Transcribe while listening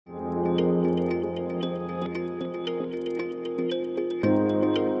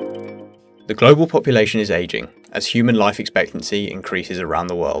The global population is aging as human life expectancy increases around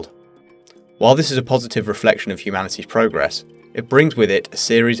the world. While this is a positive reflection of humanity's progress, it brings with it a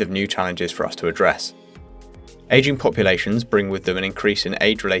series of new challenges for us to address. Aging populations bring with them an increase in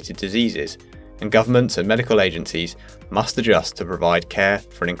age-related diseases, and governments and medical agencies must adjust to provide care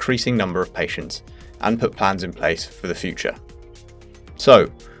for an increasing number of patients and put plans in place for the future. So,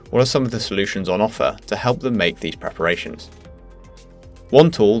 what are some of the solutions on offer to help them make these preparations? One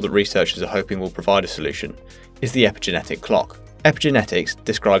tool that researchers are hoping will provide a solution is the epigenetic clock. Epigenetics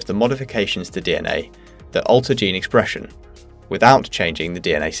describes the modifications to DNA that alter gene expression without changing the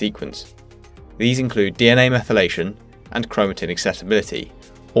DNA sequence. These include DNA methylation and chromatin accessibility,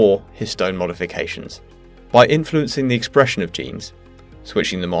 or histone modifications. By influencing the expression of genes,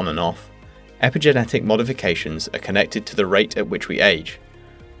 switching them on and off, epigenetic modifications are connected to the rate at which we age,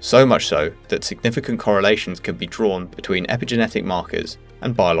 so much so that significant correlations can be drawn between epigenetic markers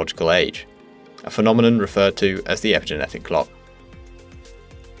and biological age, a phenomenon referred to as the epigenetic clock.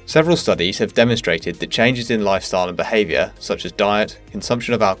 Several studies have demonstrated that changes in lifestyle and behaviour, such as diet,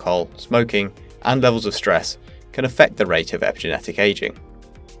 consumption of alcohol, smoking, and levels of stress, can affect the rate of epigenetic ageing.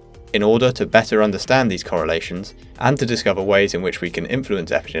 In order to better understand these correlations and to discover ways in which we can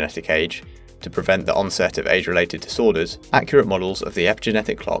influence epigenetic age to prevent the onset of age-related disorders, accurate models of the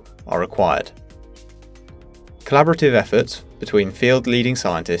epigenetic clock are required. Collaborative efforts between field-leading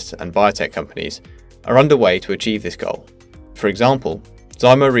scientists and biotech companies are underway to achieve this goal. For example,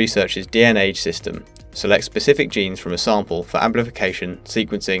 Zymo Research's DNAge system selects specific genes from a sample for amplification,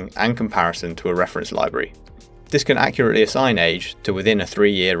 sequencing, and comparison to a reference library. This can accurately assign age to within a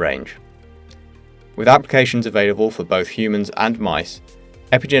 3-year range. With applications available for both humans and mice,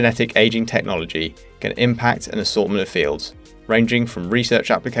 epigenetic aging technology can impact an assortment of fields, ranging from research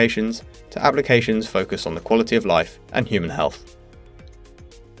applications to applications focused on the quality of life and human health.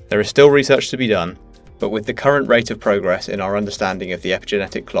 There is still research to be done, but with the current rate of progress in our understanding of the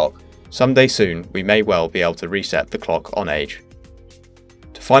epigenetic clock, someday soon we may well be able to reset the clock on age.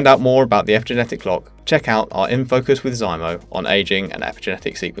 To find out more about the epigenetic clock, check out our In Focus with Zymo on aging and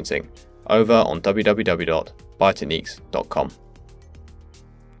epigenetic sequencing over on www.biotechniques.com.